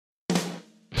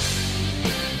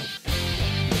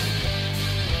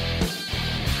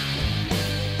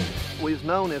we was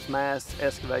known as Mass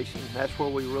Excavation. That's where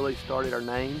we really started our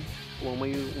name. When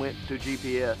we went to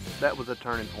GPS, that was a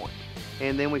turning point.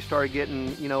 And then we started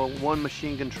getting, you know, 1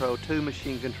 machine control, 2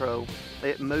 machine control.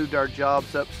 It moved our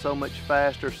jobs up so much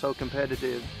faster, so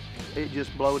competitive. It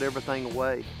just blowed everything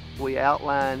away. We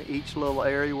outline each little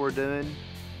area we're doing,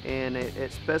 and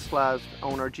it specialized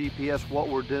on our GPS what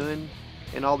we're doing,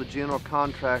 and all the general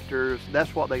contractors,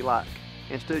 that's what they like.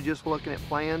 Instead of just looking at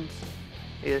plans,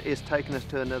 it's taking us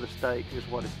to another state is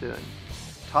what it's doing.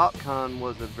 TopCon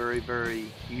was a very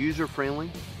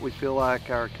user-friendly. We feel like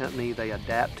our company, they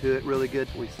adapt to it really good.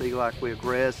 We see like we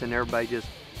aggress and everybody just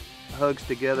hugs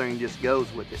together and just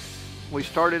goes with it. We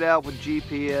started out with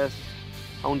GPS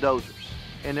on dozers,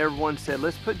 and everyone said,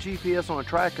 let's put GPS on a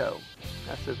trackhoe.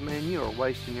 I says, man, you are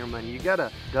wasting your money. You got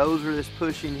a dozer that's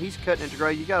pushing, he's cutting it to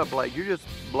grade, you got a blade, you're just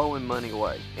blowing money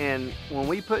away. And when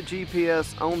we put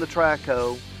GPS on the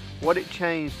trackhoe, what it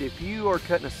changed, if you are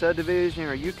cutting a subdivision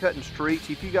or you cutting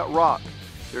streets, if you got rock,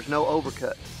 there's no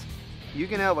overcuts. You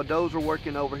can have a dozer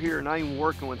working over here, not even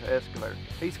working with the excavator.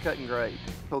 He's cutting grade.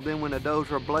 So then when a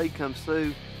dozer or blade comes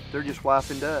through, they're just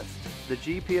wiping dust. The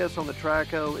GPS on the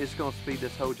trackhoe is going to speed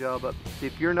this whole job up.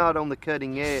 If you're not on the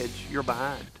cutting edge, you're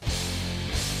behind.